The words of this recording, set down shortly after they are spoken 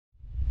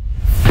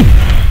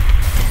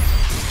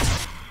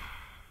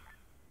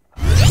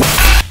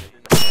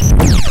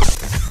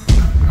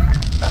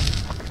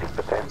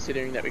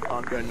considering that we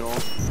can't go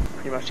north.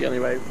 Pretty much the only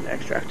way we can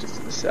extract is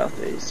to the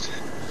southeast.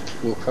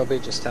 We'll probably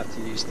just have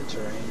to use the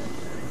terrain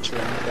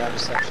data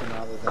section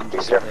rather than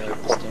just Is the there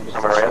standard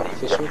somewhere around?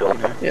 official, Fuel? you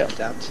know, Yeah.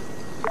 adapt.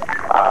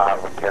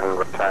 We can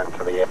return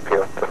to the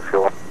airfield to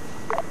fuel.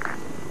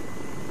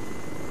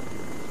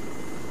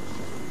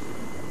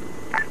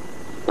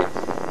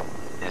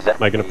 Is that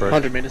Make an the approach.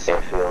 100 metres.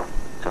 airfield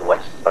to the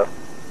west, though?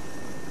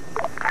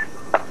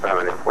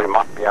 Affirmative. We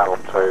might be able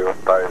to,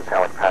 with those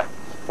helipads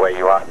where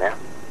you are now,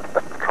 at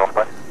the control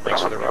base.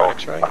 Thanks for the right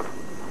X-ray.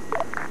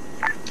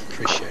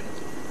 Appreciate it.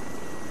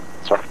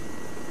 Sorry.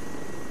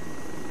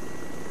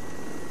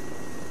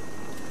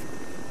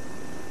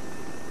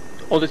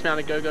 All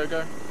dismounted, go, go,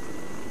 go.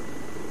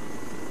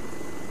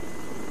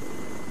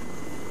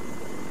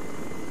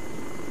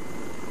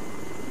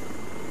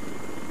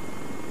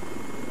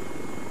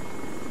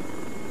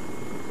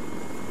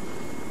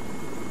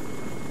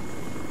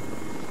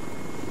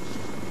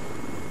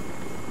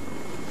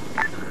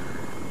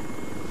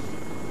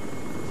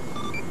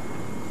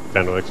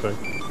 Down to X-ray.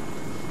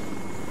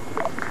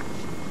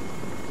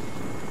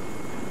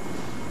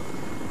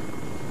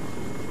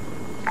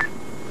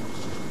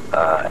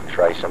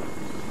 X-ray some.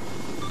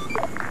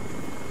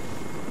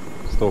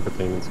 Stalker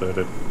team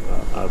inserted.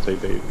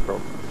 RTB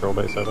control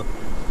base over.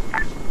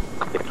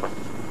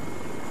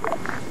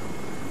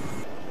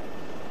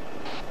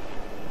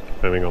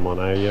 Confirming I'm on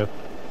A, yeah.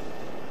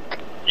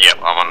 Yep,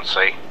 I'm on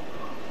C.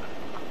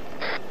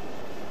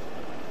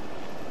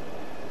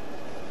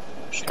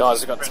 Guys,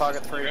 we've got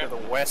target 3 to the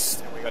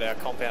west, and we've got our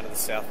compound to the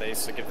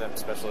southeast, so give them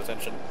special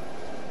attention.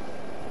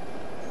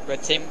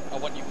 Red team, I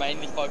want you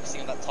mainly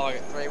focusing on that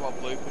target 3 while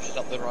blue pushes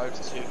up the road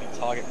to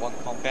target 1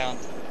 compound.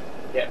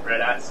 Yeah,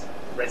 red axe.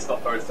 Red's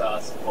got both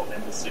support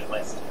members to the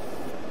west.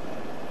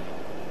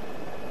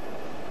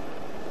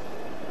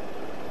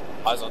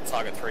 Eyes on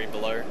target 3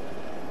 below.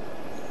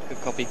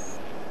 Good copy.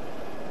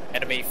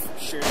 Enemy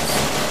shoots.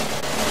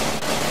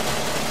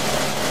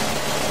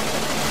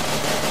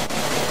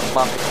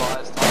 Marking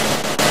fires, So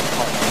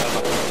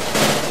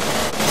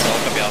I'm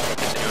going to be able to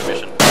continue a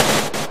mission.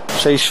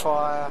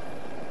 Ceasefire.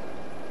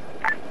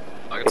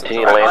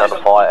 Continue to land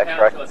under fire,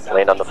 X-ray.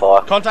 Land under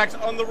fire. Contact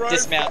on the road.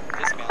 Dismount.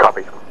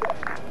 Copy.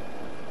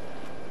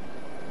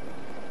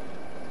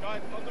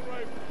 Guys, on the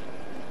road.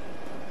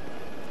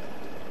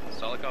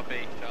 Solid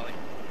copy, Charlie.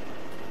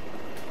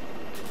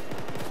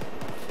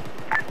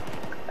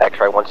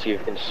 X-ray, once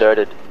you've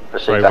inserted,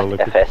 proceed Very back well,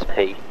 to Liquid.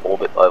 FSP,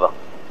 orbit over.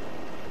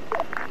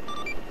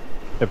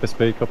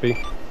 FSB, copy.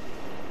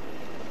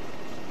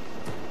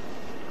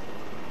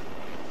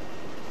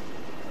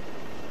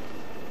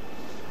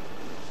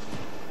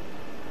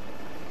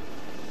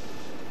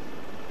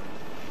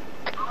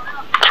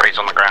 Three's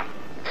on the ground.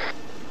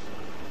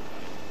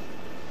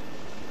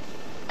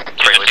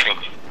 3 lifting.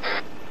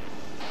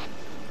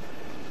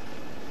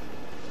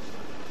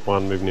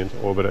 1 moving into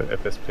orbit at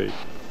FSP.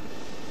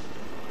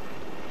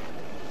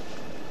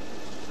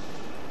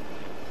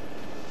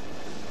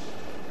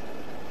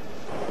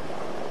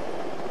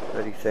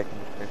 Seconds,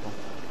 people.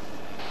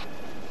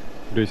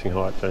 Reducing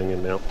height, turning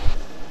in now.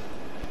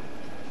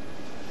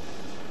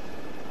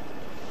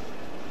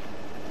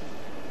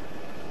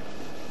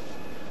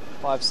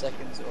 .5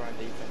 seconds or on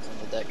defense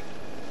on the deck.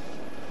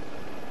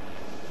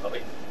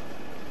 Copy.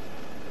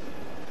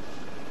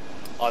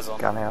 Eyes on.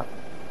 Gun out.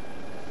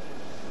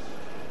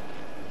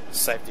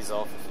 Safety's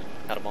off if you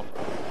had them on.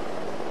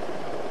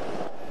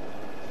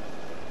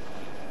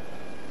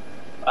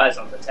 Eyes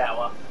on the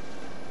tower.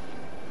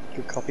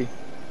 Good copy.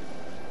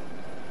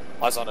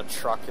 Eyes on a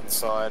truck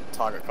inside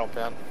target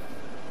compound.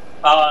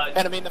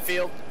 Enemy in the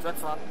field, direct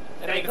front.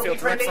 Enemy in the field,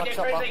 direct front,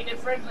 chopper. They're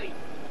friendly.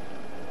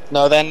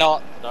 No, they're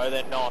not. No,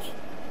 they're not.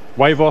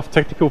 Wave off,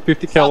 tactical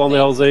 50 cal on the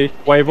LZ.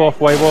 Wave off,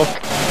 wave off.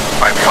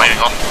 Wave landing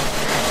on.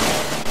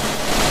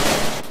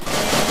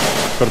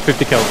 Got a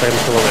 50 cal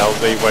tactical on the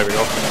LZ, waving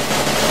off.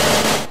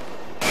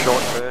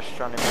 Short burst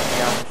trying to make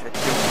guns for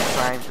killing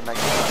frames and make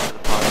it back to the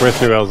pilot.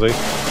 Where's new LZ?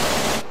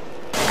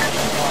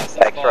 Nice, that's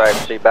X-ray, fine.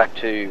 proceed back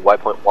to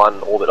waypoint 1,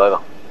 orbit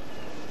over.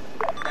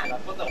 Man, I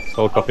thought that was,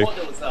 Solid copy. I thought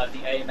it was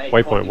the AMA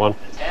Waypoint calling 1.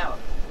 off the town.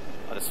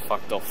 I just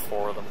fucked off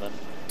 4 of them then.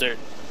 Dude,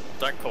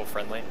 don't call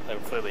friendly. They were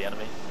clearly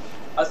enemy.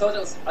 I thought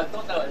that was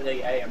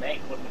the AMA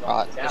calling off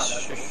Right, the town.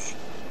 let's That's shush.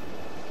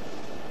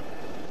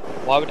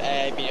 Why would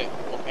AA be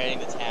locating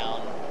the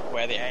town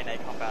where the ANA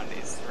compound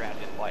is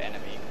surrounded by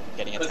enemy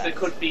getting because there attacked?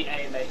 could be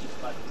AMA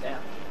inside the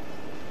town.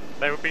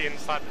 They would be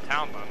inside the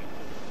town then.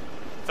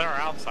 If they were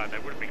outside, they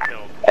would have been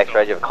killed.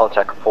 X-ray, do you have a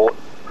contact report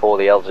for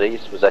the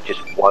LZs? Was that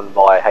just one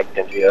by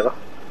HMG over?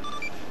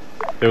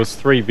 There was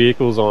 3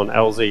 vehicles on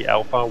LZ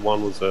Alpha,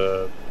 1 was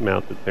a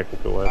mounted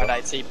technical over.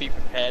 Alright, AT, be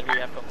prepared. We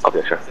have got Okay,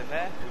 some sure. things in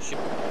there. We should...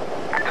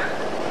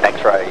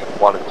 X-ray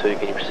 1 and 2,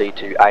 can you proceed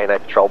to ANA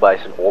patrol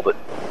base and orbit?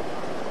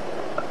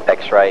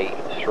 X-ray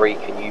 3,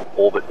 can you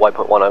orbit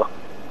waypoint 1 over?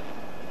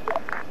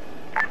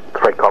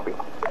 3, copy.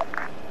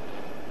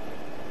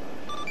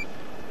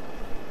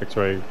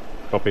 X-ray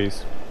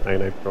copies,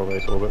 ANA patrol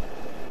base orbit.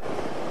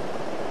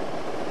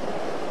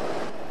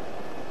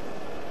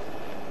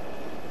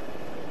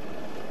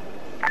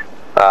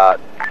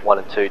 1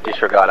 and 2,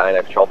 disregard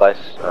ANA patrol base.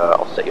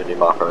 I'll set your new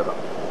marker over.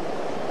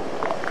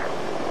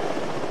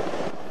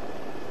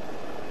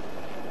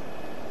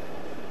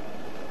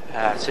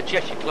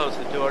 Suggest you close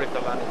the door if the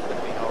landing's going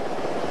to be held.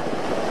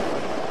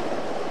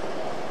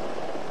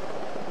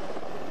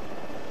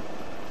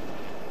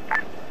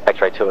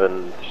 X-ray 2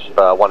 and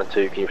 1 and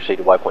 2, can you proceed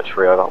to waypoint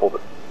 3 over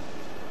orbit?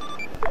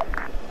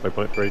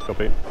 Waypoint 3,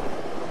 copy.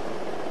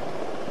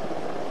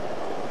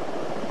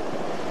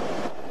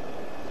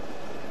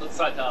 Looks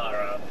like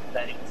our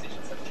landing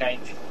positions have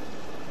changed.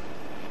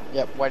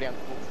 Yep, waiting on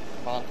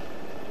call.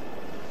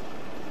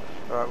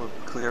 Alright, we're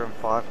clear in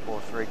 5,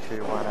 4, 3,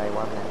 2, 1,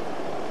 A1 then.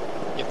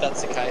 If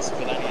that's the case,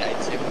 we're landing at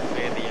A2, we'll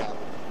clear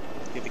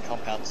the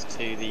compounds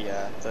to the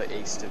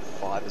east of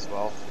 5 as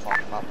well.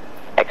 Flank them up.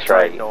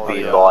 X-ray,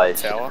 be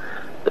advised.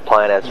 The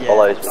plan as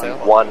follows will be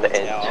 1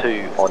 and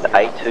 2 on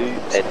A2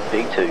 and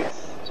B2.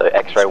 So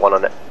X-ray 1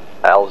 on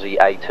LZ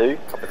A2,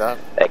 Copy that.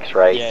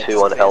 X-ray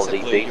 2 on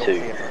LZ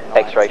B2.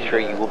 X-ray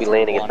 3, you will be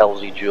landing at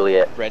LZ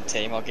Juliet. Red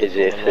team, I'll get Is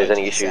if there's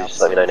any issues,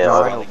 let me know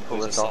now. Nine will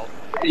pull us off.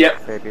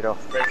 Yep. Fair bit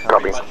off.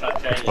 Copy.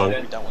 That's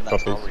fine. We don't want that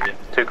to Copies.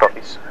 2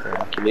 copies.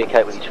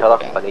 Communicate with each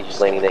other. I need you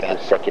landing there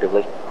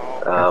consecutively.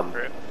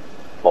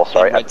 Well,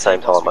 sorry, at the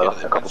same time,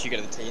 over. Once you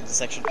get to the T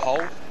intersection,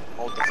 hold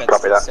defense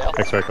Copy to the that. south.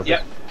 X-ray, copy.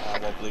 Yep.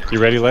 You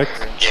ready, Lex?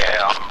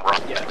 Yeah, I'm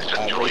right next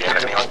to Juliet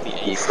anyway. Hold the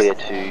You east. clear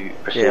to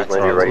proceed Yeah,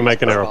 when you're ready. We're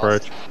making our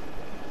approach. Do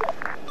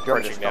you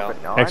want to stop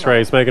at 9?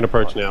 X-ray is making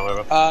approach now,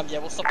 over. Yeah,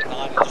 we'll stop at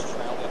 9 and just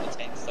trail the other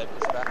teams, so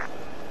push back.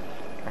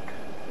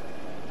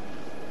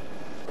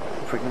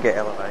 If we can get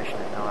elevation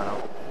at 9,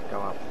 I'll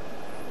go up.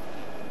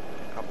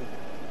 Copy.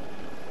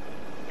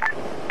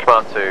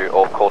 Command to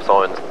all call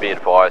signs, be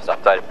advised,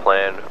 updated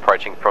plan,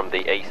 approaching from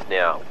the east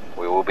now.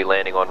 We will be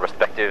landing on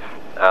respective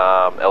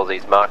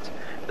LZs marked.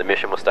 The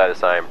mission will stay the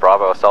same.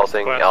 Bravo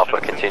assaulting,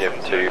 Alpha continue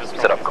to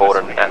set up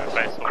cordon at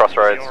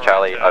Crossroads,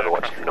 Charlie,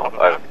 Overwatch to north,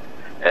 over,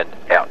 and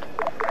out.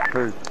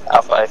 Who?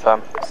 Alpha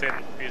AFM. Sin,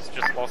 he's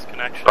just lost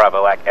connection.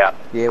 Bravo, out.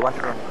 Yeah, once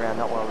we're on the ground,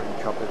 not while we're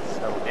in choppers,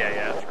 so we'll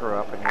Yeah. screw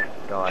up and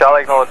you'll die.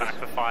 Charlie, acknowledges. Back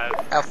for 5.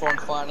 Alpha on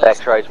finals.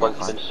 X-rays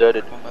once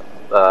inserted.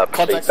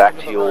 Proceed back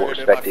to your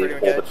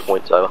respective orbit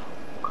points, over.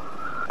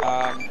 X-ray,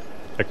 Are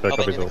they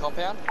copies in the all.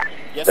 compound?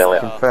 Yes, Now they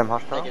out. are. Confirm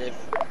hostile. Negative.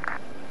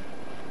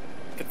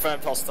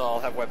 Confirmed hostile,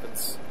 have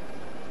weapons.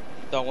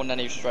 Don't want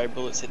any stray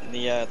bullets hitting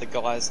the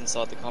guys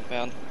inside the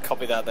compound.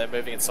 Copy that, they're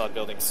moving inside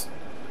buildings.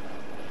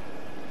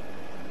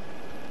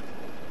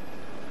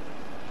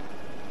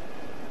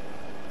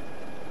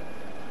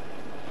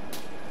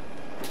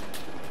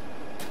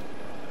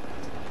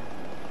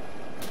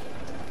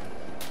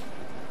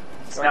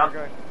 Now,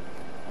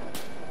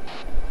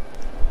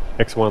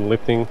 X1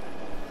 lifting.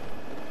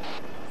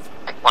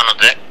 1 on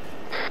deck.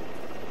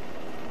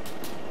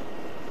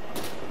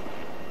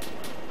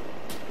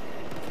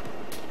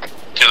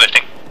 Two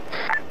lifting.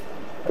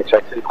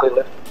 X-ray 2, clear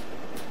left.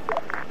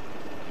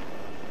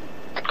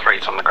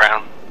 3's on the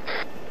ground.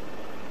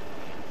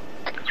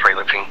 3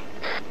 lifting.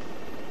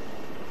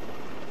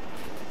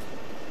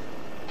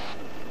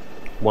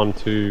 1,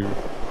 2,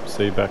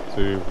 C back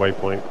to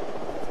waypoint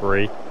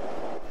 3.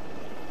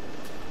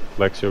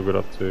 Lex, you're good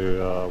up to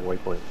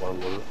waypoint 1,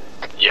 was it?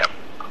 Yep.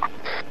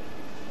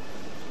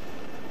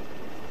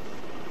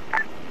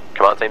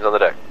 Command team's on the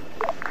deck.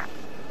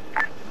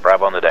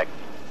 Bravo on the deck.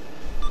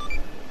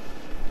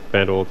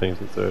 Band all teams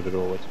inserted,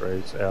 all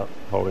X-rays out,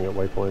 holding at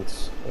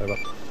waypoints. Over.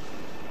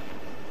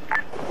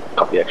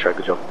 Copy X-ray,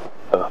 good job.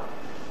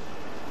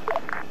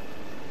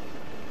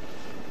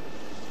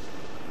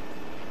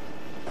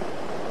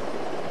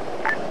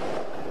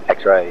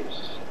 X-rays.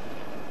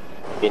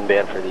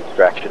 Inbound for the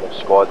extraction of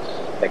squads.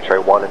 X-ray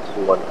 1 and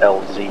 2 on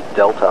LZ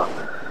Delta.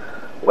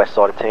 West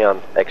side of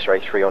town.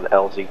 X-ray 3 on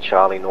LZ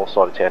Charlie, north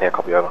side of town. How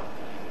copy over?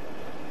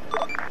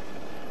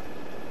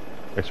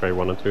 X-ray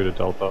 1 and 2 to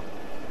Delta.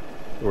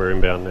 We're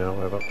inbound now,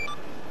 over.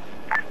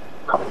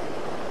 Copy.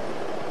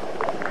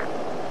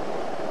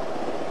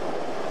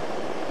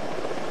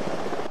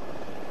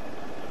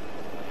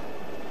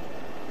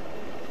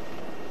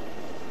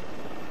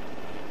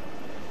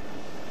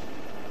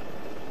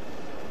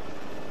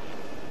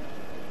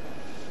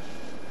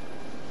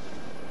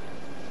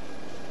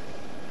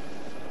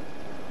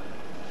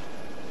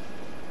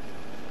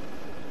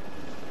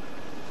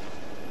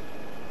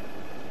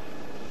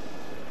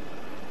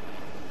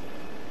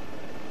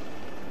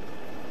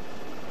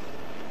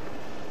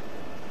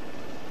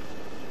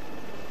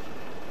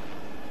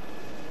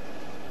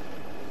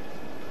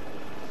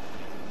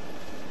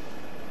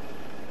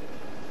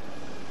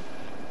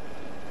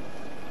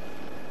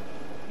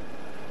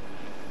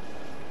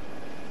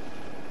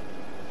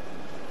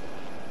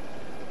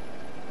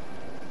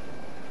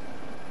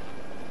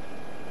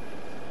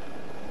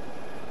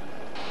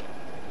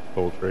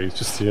 All trees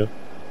just here.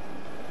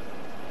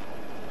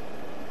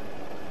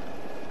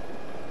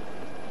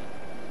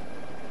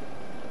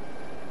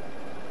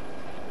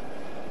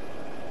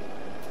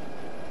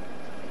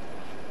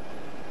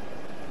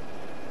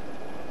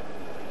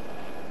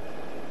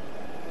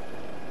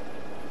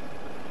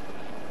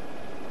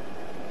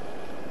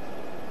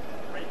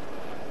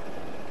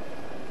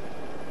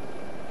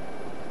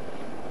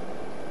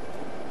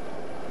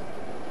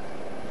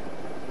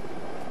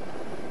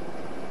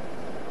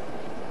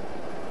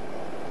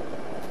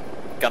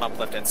 Gun up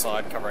left hand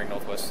side, covering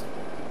northwest.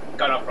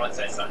 Gun up right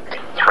side, son.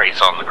 3's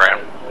on the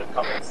ground.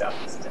 Covering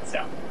southeast and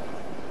south.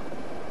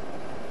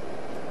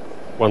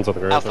 One's on the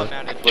ground. Alpha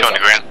mounted. 2 on the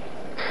ground.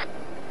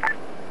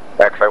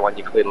 X-ray 1,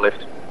 you clear the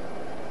lift.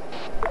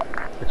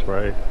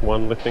 X-ray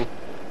 1 lifting. It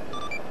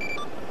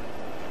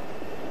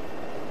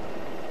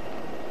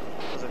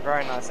was a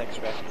very nice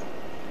extract.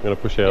 I'm going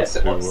to push out Yes,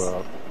 it to...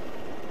 was.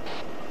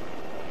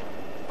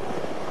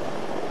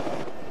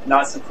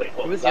 Nice and quick.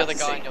 Who was the other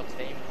guy on your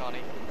team, Connie?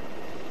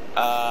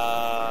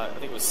 I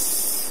think it was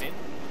Sin.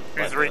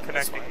 Who's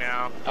reconnecting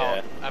now?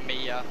 Yeah. Oh,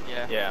 Amia,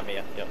 yeah. Yeah,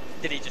 Amia, yep.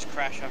 Did he just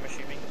crash, I'm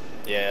assuming?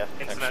 Yeah.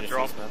 Internet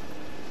drop.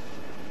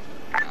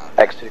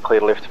 X2,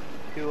 clear the lift.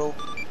 Cool.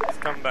 It's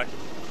coming back.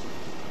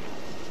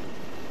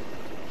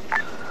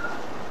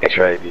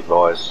 X-ray, be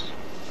advised.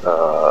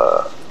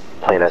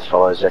 Plan as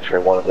follows: X-ray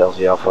 1 of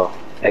LZ Alpha,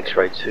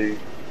 X-ray 2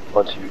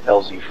 onto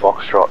LZ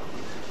Foxtrot,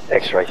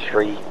 X-ray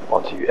 3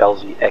 onto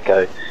LZ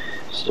Echo.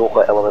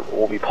 Stalker element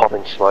will be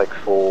popping smoke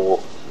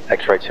for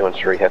X-ray 2 and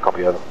 3. How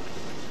copy over?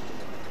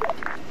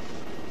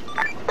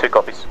 2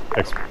 copies.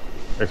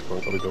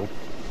 X1 copy all.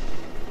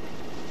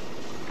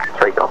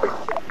 3 copy.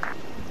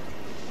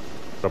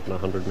 Dropping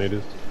 100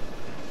 metres.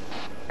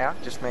 Out?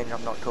 Just mean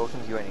I'm not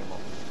talking to you anymore.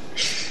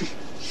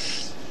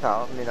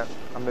 No, I mean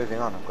I'm moving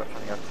on. I've got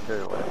something else to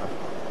do or whatever.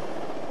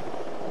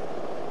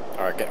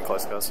 Alright, getting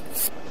close, guys.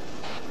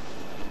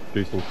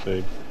 Reducing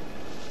speed.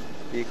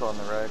 Vehicle on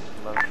the road.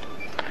 Low.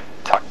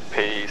 Tuck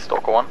P,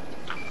 Stalker 1.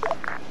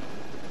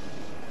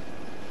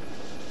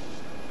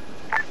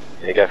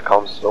 Here you go for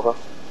comms, Stalker.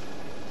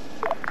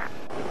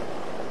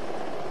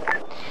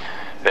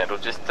 Vandal,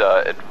 just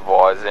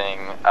advising,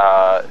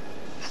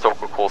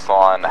 Stalker call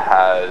sign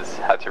has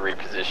had to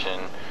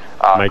reposition.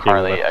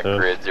 Currently at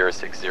grid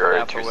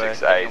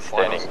 060268,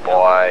 standing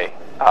by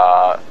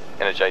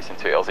and adjacent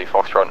to LZ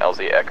Foxtrot and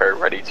LZ Echo,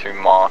 ready to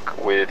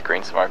mark with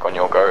green smoke on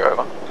your go,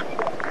 over.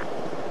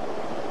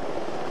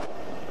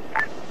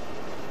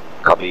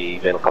 Copy,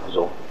 Vandal copies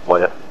all.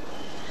 Point it.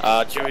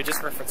 Dewey,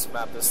 just reference the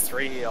map, there's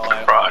 3 on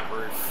Right. the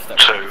roof.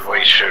 2,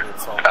 we should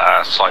slow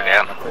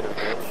down.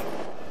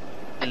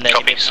 And then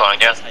Copy, slowing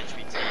down.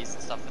 HVTs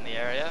and stuff in the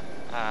area.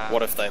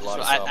 What if they light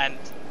us up? And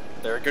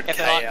they're a good if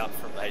K they out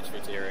from the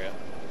HVT area.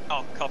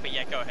 oh, copy.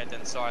 Yeah, go ahead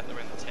then. Sorry, they're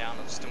in the town.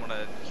 I just didn't want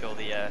to kill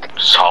the.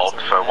 Just hold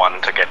for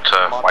 1 to get to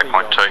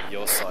waypoint 2.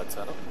 Your side,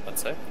 Tanner, I'd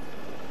say.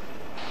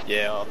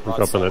 Yeah, on the We're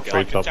right up on a side,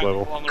 treetop jungle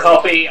level. on the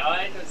Copy,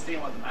 I don't see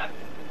him on the map.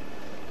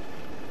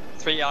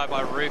 3i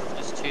by roof,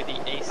 just to the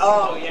east.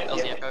 Oh, of yeah, LZ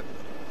yeah. Echo.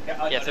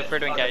 Yeah, Yeah, feel free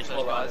to engage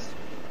those guys.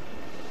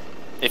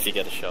 If you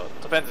get a shot.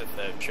 Depends if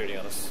they're shooting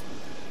on us.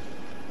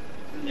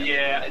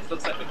 Yeah, it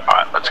looks like we're going.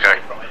 Alright, let's go.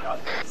 From it,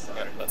 so.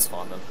 Yeah, that's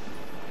fine then.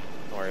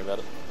 Don't worry about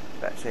it.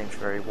 That seems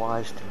very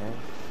wise to me.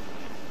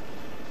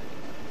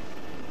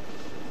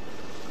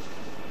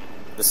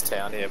 This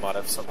town here might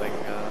have something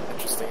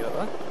interesting in it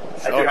though.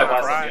 I do have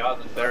eyes on the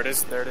island. There it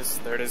is, there it is,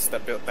 there it is,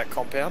 that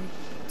compound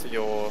to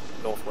your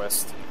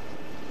northwest.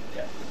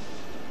 Yeah.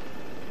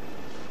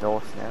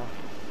 North now.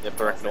 Yep,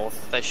 direct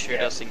north. They shoot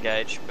us,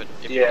 engage, but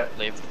if Yeah. not,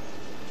 leave.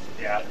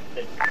 Yeah,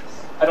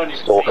 I don't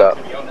even Stalker, see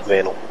it, to be honest.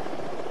 Vandal.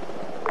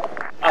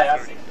 I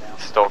see it now.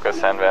 Stalker,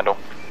 send Vandal.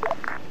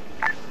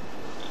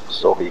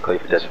 Stalker, you clear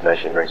for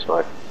destination, green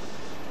smoke.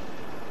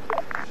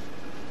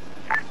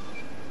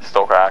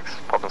 Stalker axe,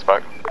 pop and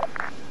smoke.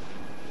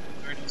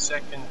 30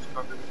 seconds,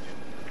 probably.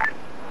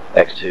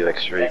 X2,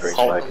 X3, green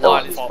smoke,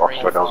 LZ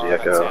Foxtrot, LZ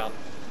Echo.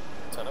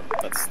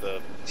 That's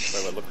the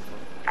where we're looking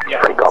for.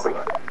 Yeah, 3 copy.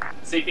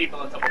 see people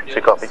on top of buildings.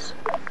 2 copies.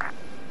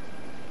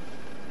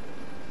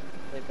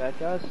 They bad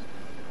guys?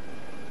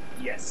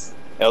 Yes.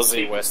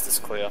 LZ West is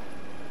clear.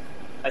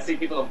 I see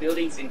people on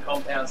buildings, in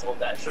compounds, all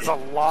that shit. There's a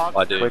lot.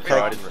 I do, We're but I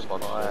taking- didn't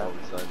respond to all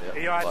of the zone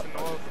there. EI to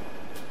north.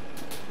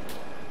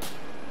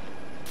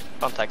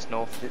 Contacts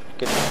north.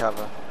 Get to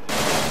cover.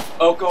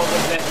 Oh god,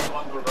 there's left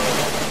along the road.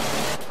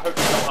 Hope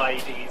it's not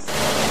IEDs.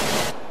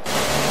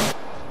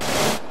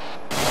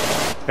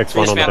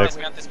 X1 on the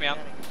deck. Dismount.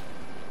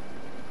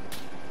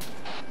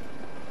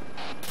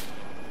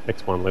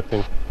 X1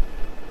 lifting.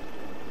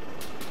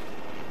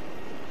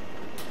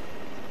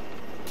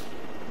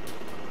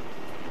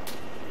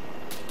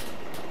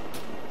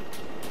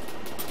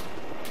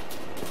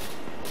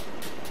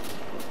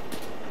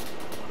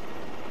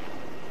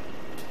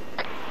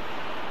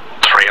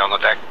 On the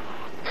deck.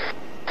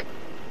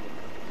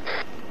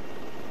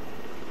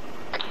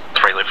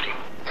 3 lifting.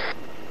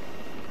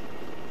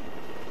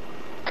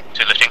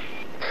 2 lifting.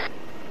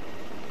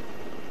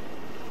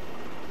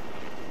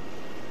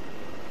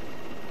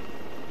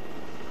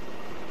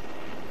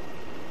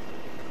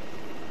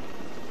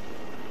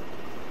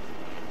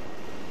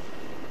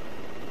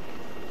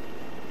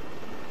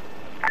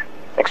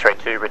 X-ray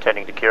 2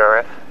 returning to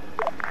QRF.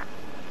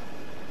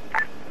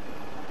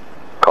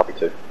 Copy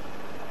 2.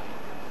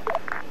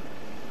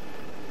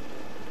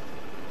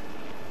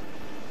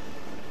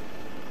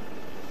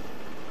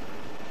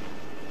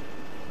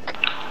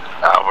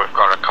 We've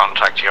got a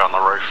contact here on the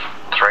roof.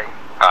 2.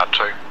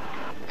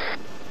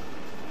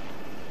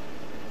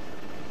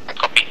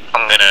 Copy.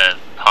 I'm gonna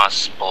pass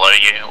us below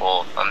you,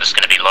 or I'm just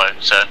going to be low,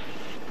 so.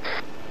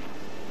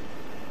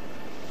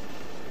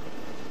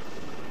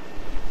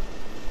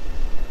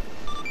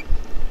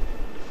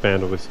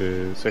 Vandal, this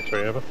is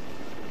X-Ray, over.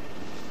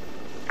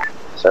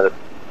 So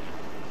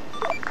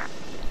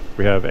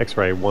we have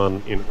X-Ray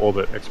 1 in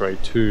orbit, X-Ray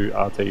 2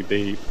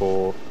 RTB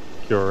for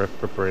QRF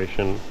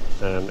preparation,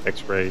 and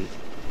X-Ray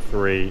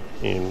 3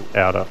 in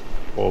outer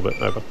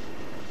orbit, over.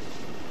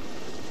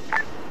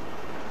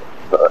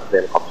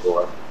 Then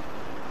possible.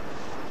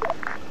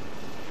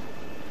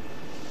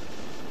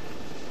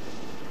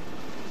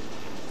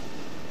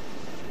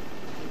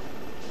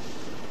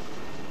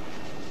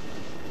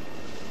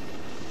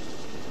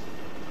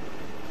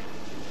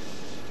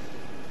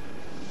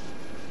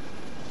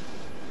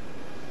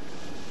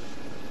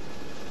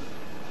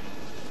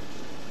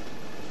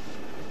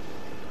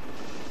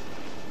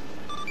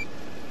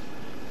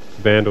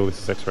 Vandal, this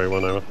is X-Ray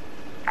 1, over.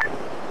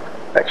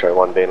 X-Ray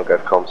 1, Vandal, go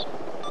for comms.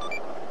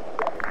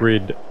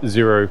 Grid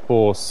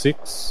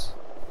 046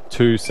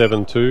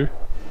 272.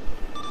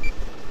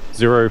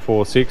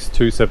 046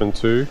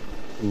 272.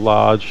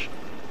 Large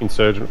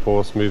insurgent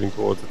force moving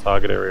towards the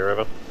target area,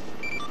 over.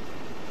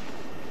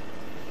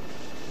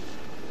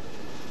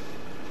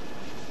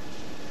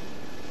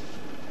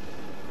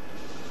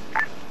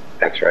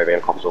 X-Ray,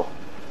 Vandal, comms all.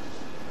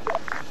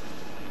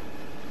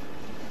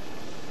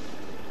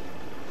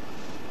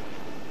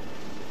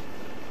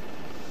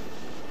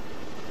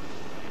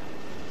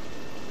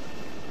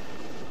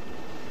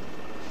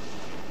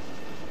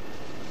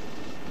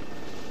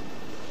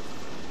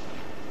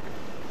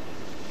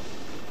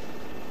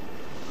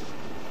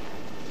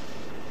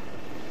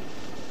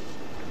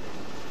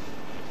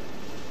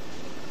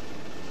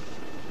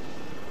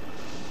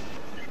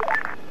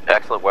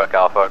 Excellent work,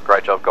 Alpha.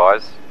 Great job,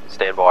 guys.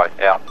 Stand by.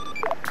 Out.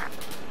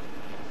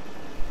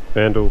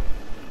 Vandal,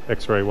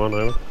 X-Ray 1,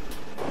 over.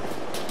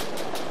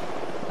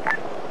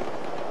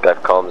 Go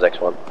for comms,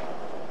 X1.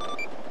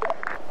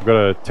 We've got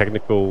a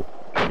technical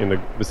in the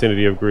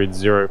vicinity of grid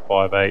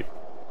 058.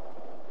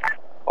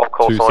 All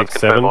call signs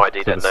confirm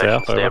ID to the detonation.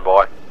 south, Stand over.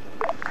 by.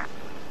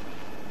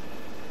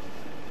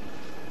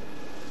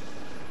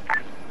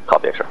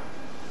 Copy, X-Ray.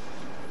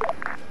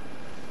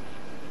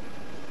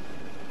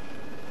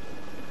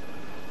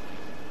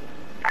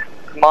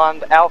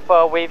 Command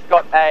Alpha, we've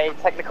got a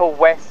technical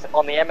west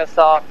on the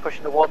MSR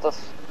pushing towards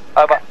us.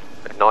 Over.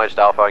 Acknowledged,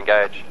 Alpha,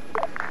 engage.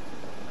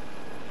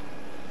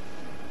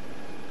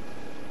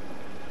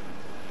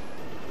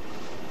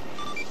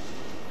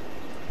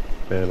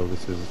 Vandal,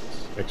 this is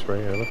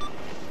X-Ray, over.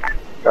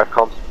 Go for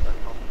comms.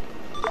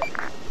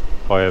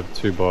 I have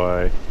 2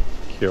 by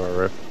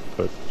QRF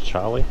for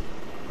Charlie,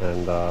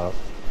 and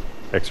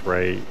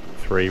X-Ray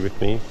 3 with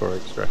me for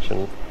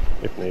extraction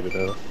if needed,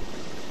 over.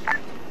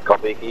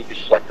 Copy, can you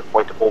just select the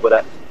point to orbit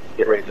at?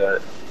 Get ready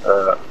to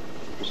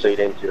proceed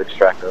into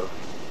extract, over.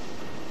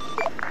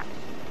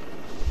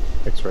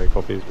 X-Ray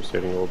copies,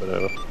 proceeding orbit,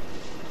 over.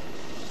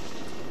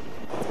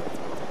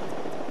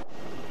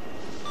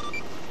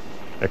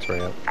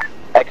 X-Ray out.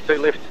 X2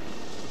 lift.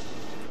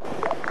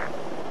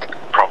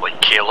 Probably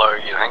kilo,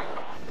 you think?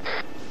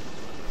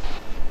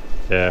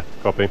 Yeah,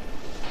 copy.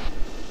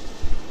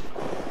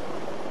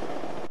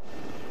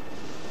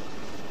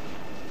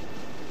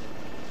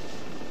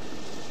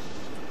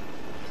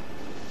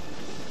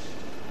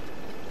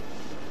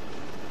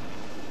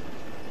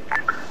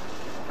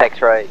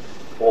 X-Ray,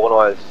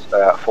 organise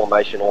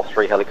formation, all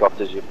 3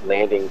 helicopters, you're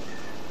landing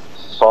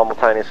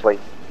simultaneously.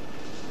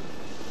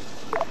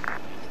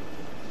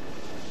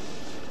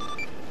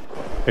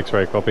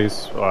 X-Ray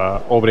copies.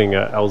 Orbiting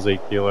at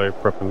LZ Kilo,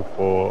 prepping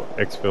for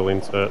exfil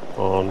insert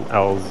on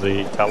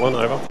LZ Talon,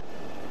 over.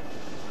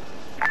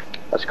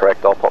 That's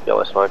correct, I'll pop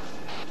yellow smoke.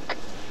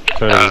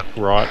 Turning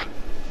right.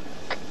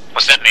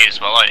 Was that me as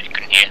well? I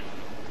couldn't hear.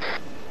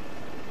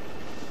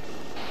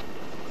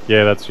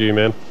 Yeah, that's you,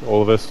 man.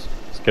 All of us.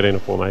 Let's get into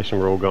formation,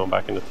 we're all going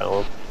back into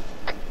Talon.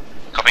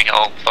 Copy,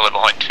 I'll follow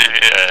behind 2,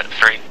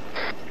 3.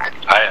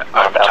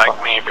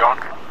 Overtake me if you want.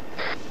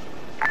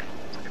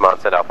 Command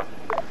set Alpha.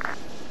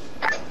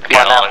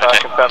 Command Alpha,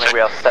 confirming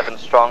we are 7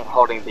 strong,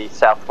 holding the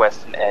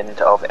southwestern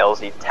end of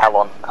LZ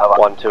Talon.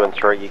 Over. 1, 2 and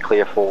 3, you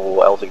clear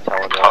for LZ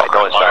Talon.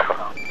 Acknowledged,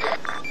 Alpha.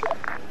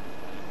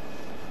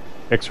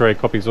 X-Ray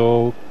copies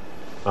all.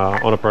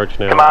 On approach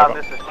now. Command,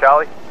 over. this is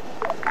Charlie.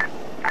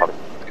 Copy.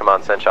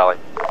 Command send Charlie.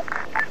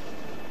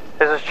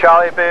 This is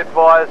Charlie, be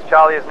advised,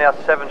 Charlie is now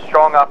 7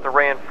 strong after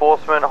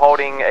reinforcement,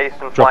 holding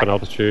eastern Drop flank. in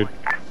altitude.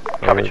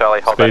 Copy, Charlie,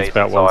 hold that Speed's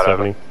eastern about side,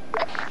 170.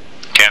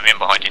 Okay, I'm in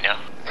behind you now.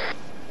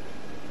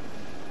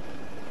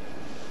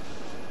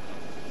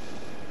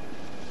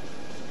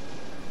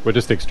 We're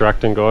just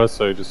extracting, guys,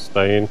 so just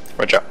stay in.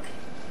 Roger.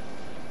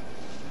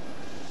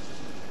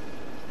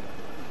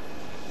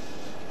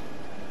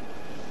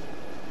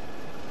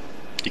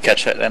 Did you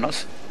catch that,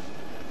 Thanos?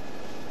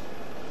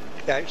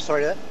 Yeah,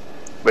 sorry that.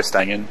 We're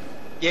staying in.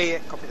 Yeah,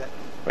 copy that.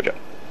 Roger.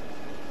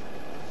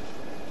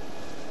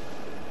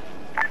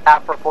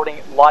 Alpha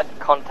reporting light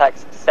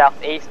contacts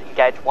southeast,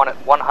 engage 1 at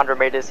 100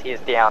 meters, he is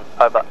down.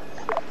 Over.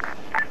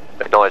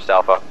 Acknowledged,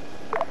 Alpha.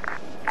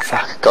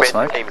 Got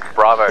smoke. Teams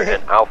Bravo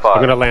and Alpha. I'm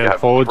going to land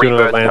forward. Do you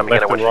want to land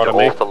left and right on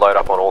me? To load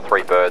up on all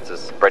 3 birds.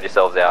 Spread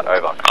yourselves out.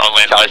 Over. I'll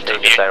land Charlie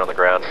team, you stay on the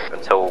ground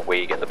until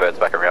we get the birds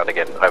back around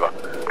again. Over.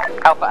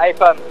 Alpha A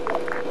firm.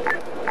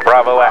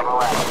 Bravo act.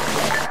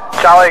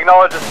 Charlie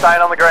acknowledges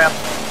staying on the ground.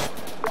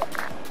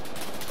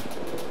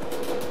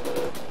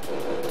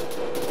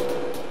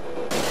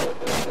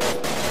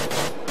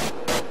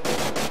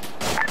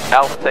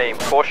 Alpha team,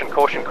 caution,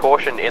 caution,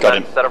 caution. In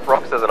that set of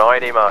rocks there's an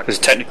ID mark. There's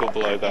technical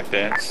below back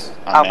there.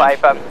 Alpha A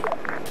firm.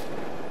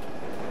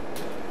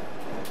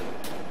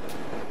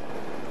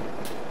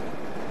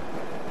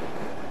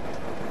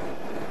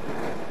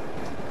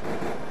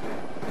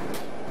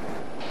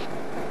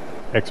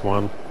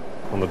 X1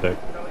 on the deck.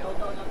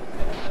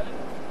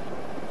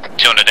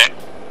 2 on the deck.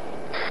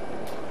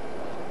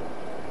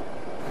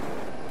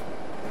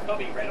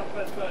 Copy, right off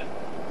first bird.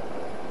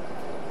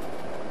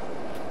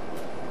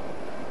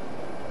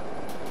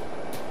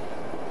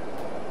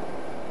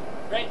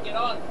 Great, get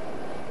on.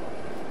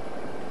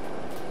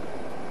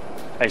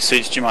 Hey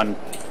Suits, do you mind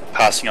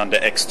passing on to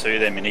X2?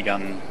 Their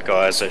minigun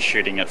guys are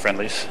shooting at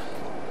friendlies.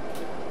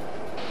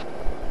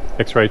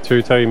 X-Ray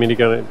 2, tell your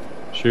minigun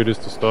shooters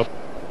to stop.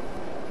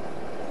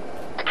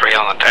 3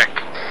 on the deck.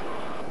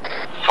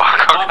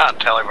 Fuck, I can't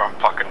tell if I'm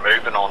fucking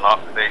moving or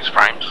not with these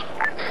frames.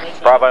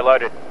 Bravo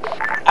loaded.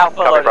 Alpha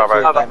Copy, loaded.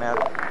 Bravo.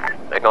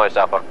 Acknowledged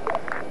Alpha.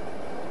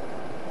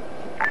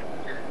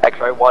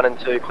 X-Ray 1 and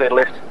 2 clear to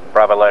lift.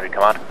 Bravo loaded,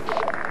 command.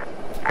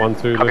 1,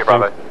 2 Copy, lifting.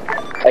 Bravo.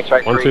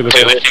 X-Ray 1, 2 3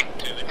 lifting. lift.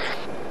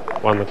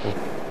 1 lifting.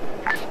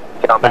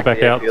 Come Head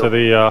back out to the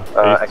east.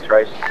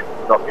 X-rays.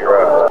 Knock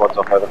your squads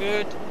off over.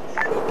 Good.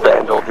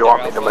 Vandal, do you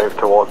want me to move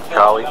towards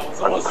Charlie?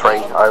 On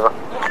 3, over.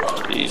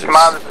 Jesus.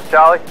 Command, this is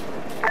Charlie.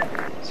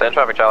 Send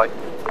traffic, Charlie.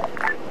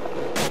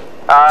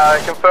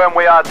 Confirm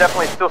we are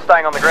definitely still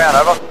staying on the ground,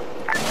 over.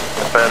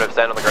 Affirmative,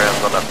 stand on the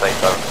ground, not enough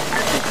seats, over.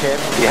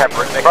 You have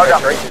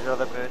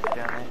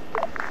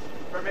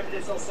Remember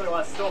there's also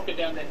a stalker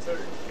down there too.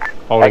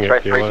 Holding X-ray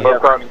it, 3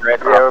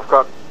 Kilo. we've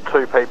got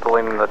 2 people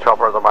in the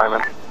chopper at the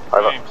moment.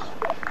 Over.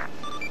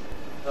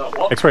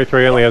 X-Ray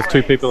 3 only has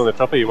 2 people in the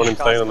chopper. You want him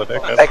staying on the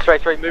deck? X-ray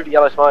 3, move to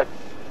yellow smoke.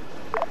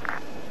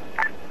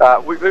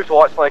 We move to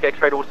white smoke,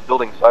 X-ray towards the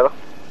buildings, over.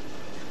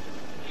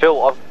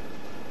 Phil, I've...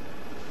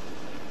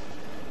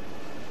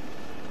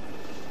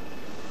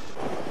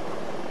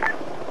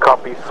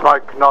 Copy.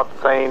 Smoke not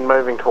seen.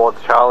 Moving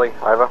towards Charlie.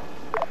 Over.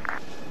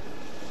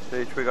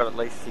 Suits, we got at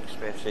least 6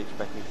 spare seats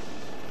back here.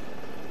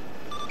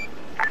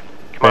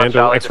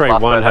 Vandal, X-Ray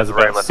 1 has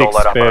about 6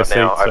 spare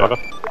seats, over.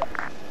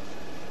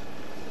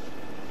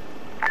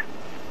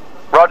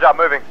 Roger,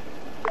 moving.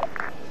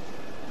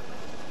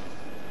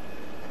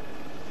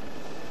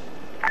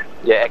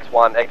 Yeah,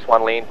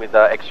 X1 lean with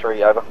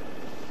X3, over.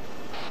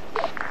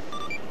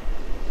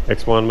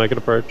 X1, make an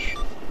approach.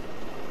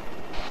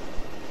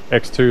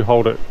 X2,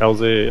 hold it.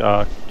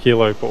 LZ,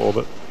 Kilo for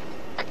orbit.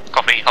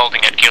 Copy,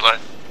 holding at Kilo.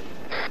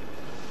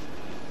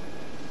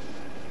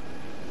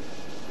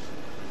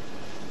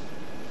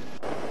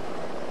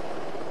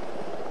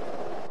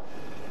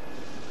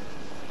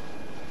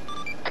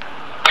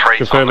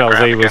 Confirm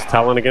LZ was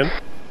Talon again,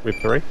 with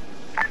 3.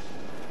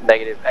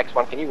 Negative.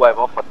 X1, can you wave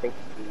off? I think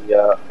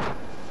the,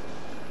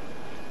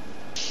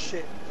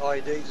 Shit,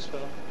 ID just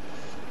fell.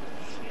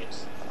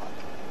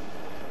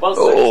 Well,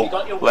 so you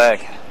got your lag.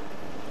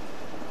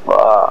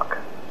 Fuck.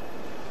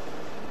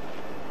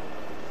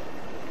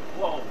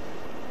 Whoa.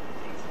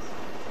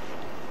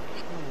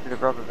 Bit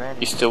of rubber band.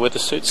 You still with the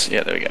Suits?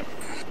 Yeah, there we go.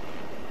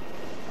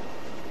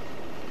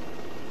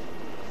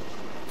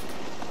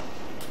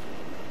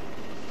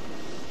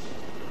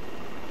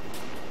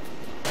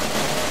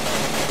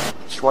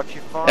 Watch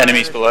your fire.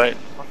 Enemies below.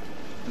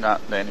 No,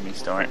 the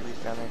enemies don't.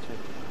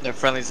 No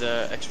friendlies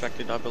are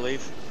extracted, I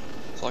believe.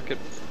 Looks like it.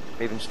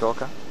 Even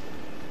Stalker?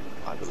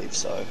 I believe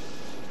so.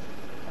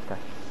 Okay.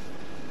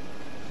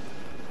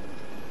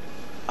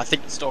 I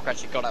think the Stalker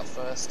actually got out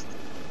first.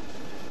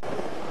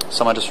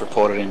 Someone just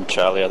reported in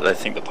Charlie that they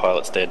think the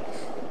pilot's dead.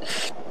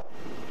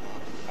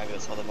 Maybe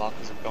that's why the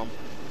markers have gone.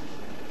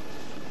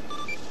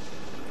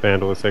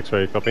 Vandalist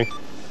X-ray, copy.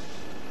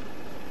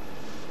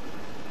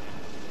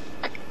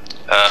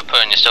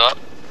 Putting you still up.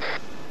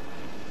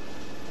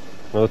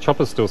 Well, the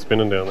chopper's still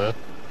spinning down there.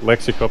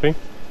 Lexi, copy.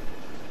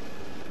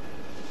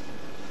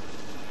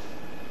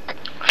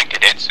 I think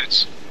it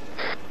answers.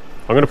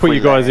 I'm going to put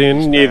you guys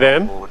in near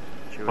them.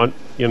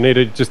 You'll need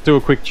to just do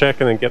a quick check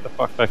and then get the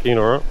fuck back in,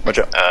 alright?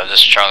 Roger. This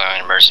is Charlie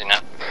on emergency now.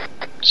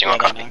 So you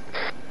want copy?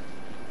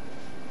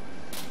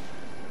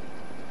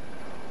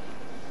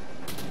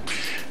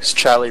 It's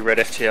Charlie, red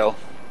FTL.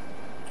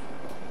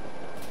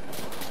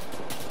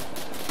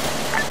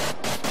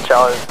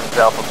 Charlie, this is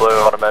Alpha Blue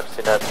on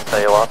emergency net.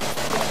 Say you last.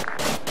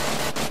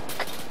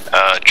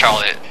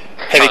 Charlie.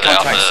 Heavy Charlie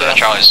contact, Alpha, sir.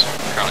 Charlie's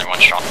currently 1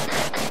 strong.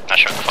 Not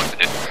sure what the fuck they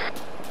did.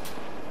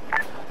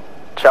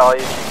 Charlie,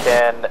 if you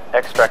can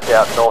extract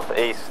out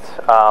northeast,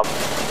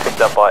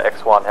 picked up by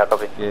X1. How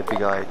copy? Yeah, big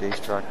IED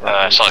strike.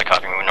 Solid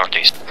copy, moving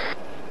northeast.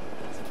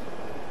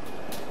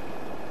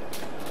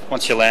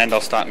 Once you land, I'll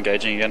start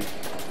engaging again.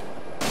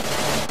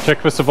 Check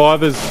for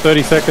survivors,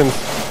 30 seconds.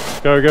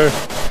 Go, go.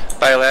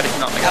 Bail out if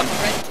not the gun.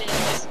 Red team,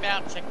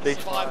 dismount, check the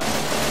survivors.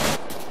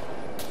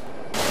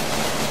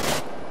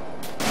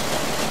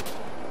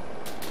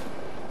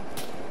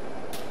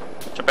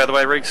 Jump out of the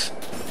way, Riggs.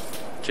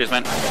 Cheers,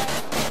 man.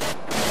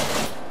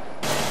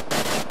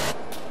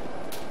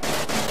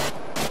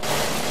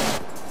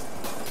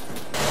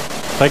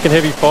 Taking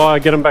heavy fire,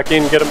 get them back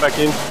in, get them back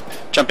in.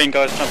 Jump in,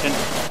 guys, jump in.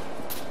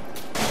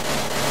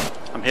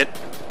 I'm hit.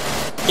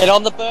 Get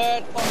on the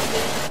bird, Foxy.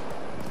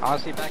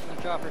 Honestly, back in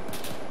the chopper.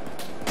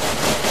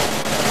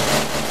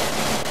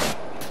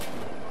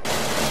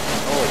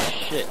 Holy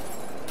shit.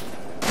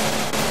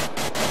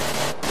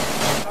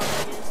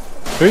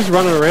 Who's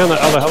running around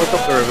that other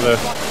helicopter over there?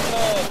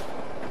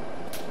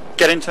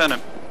 Get in, turn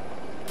him.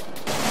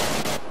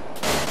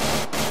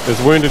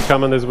 There's wounded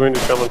coming, there's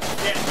wounded coming.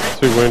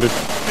 2 wounded.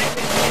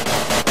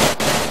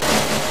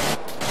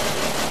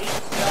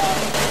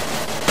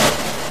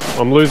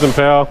 I'm losing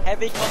power.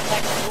 Heavy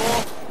contact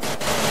north.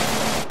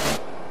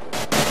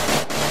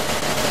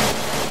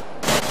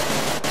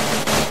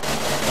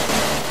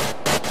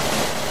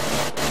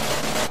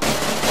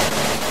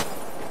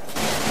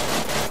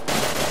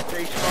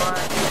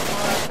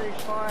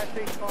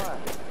 Ceasefire.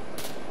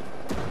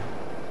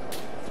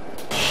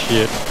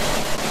 Shit.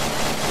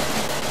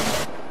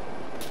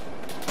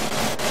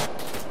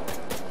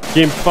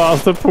 Get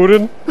faster,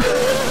 Puddin'.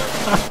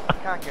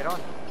 Can't get on.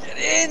 Get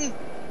in!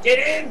 Get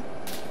in!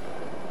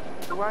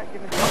 They won't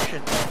give me the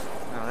option.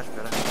 Oh, that's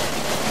better.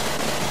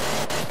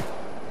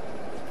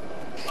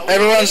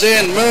 Everyone's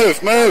in,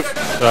 move, move!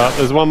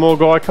 There's one more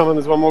guy coming,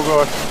 there's one more guy. Yeah,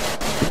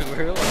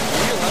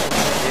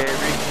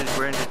 Riggs is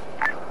wounded.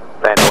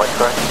 Vandal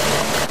X-ray.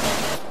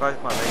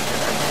 Both my legs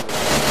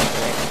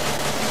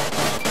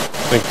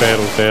I think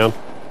Vandal's down.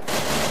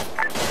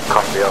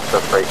 Copy off the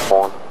free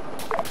spawn.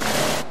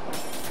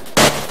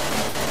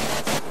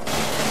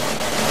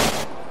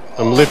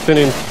 I'm lifting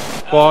in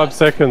 5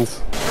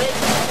 seconds.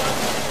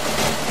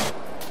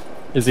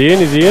 Is he in?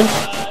 Is he in?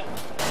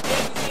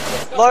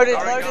 Loaded.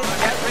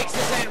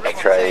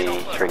 X-ray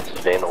drinks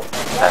Vandal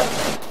at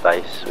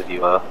base with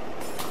you are.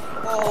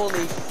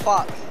 Holy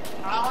fuck.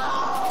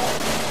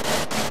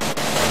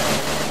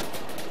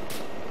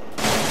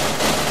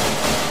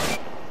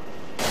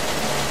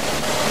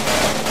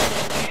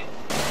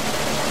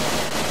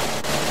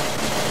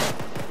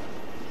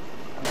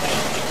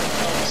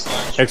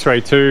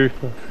 X-ray 2,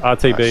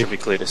 RTB. Should be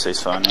clear to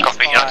ceasefire now.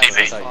 Copy,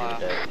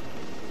 RTB.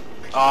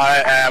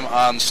 I am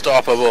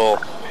unstoppable.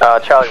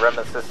 Charlie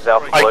Remnants, this is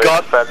Alpha Blue.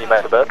 Confirm you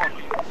made a bird.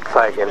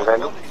 Say again,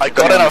 Vandal. I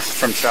got in a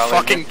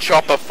fucking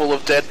chopper full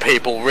of dead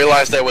people,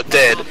 realised they were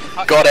dead,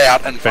 got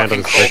out and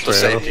fucking called to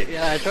safety.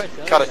 Yeah, I tried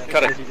to. Cut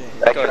it.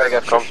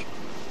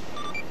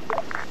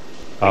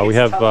 We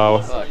have,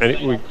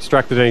 we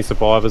extracted any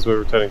survivors, we're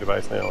returning to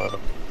base now, over.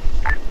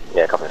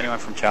 Yeah, copy. Anyone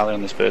from Charlie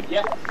on this bird?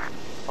 Yeah.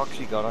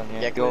 Foxy got on,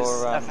 yeah.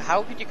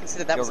 How could you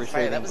consider that was a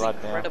failure? That was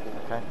incredible.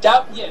 Okay.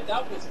 That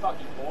was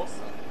fucking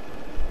awesome.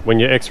 When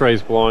your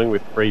X-ray's flying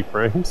with 3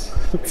 frames,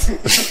 it's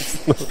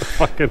not a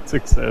fucking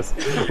success.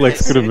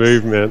 Lex could have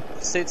moved, man.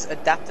 Suits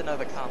adapt and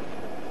overcome.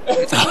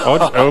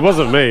 Oh, it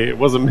wasn't me. It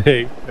wasn't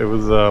me. It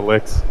was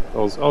Lex. I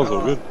was all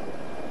good.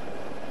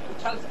 We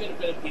can't get a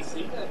better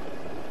PC then.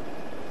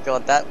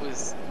 God, that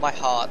was my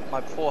heart, my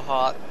poor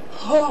heart.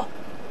 How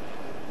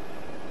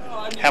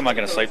am I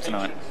going to sleep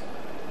tonight?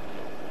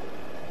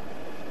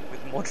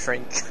 With more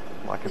drink.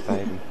 Like a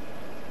baby.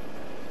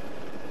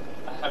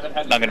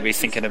 I'm going to be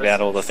thinking about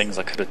all the things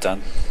I could have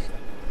done.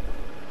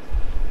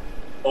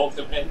 All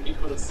the men we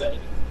could have said.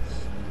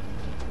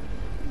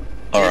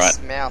 Alright.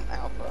 Dismount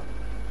Alpha.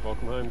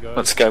 Welcome home, guys.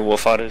 Let's go,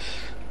 Warfighters.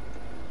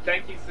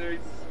 Thank you,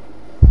 Suits.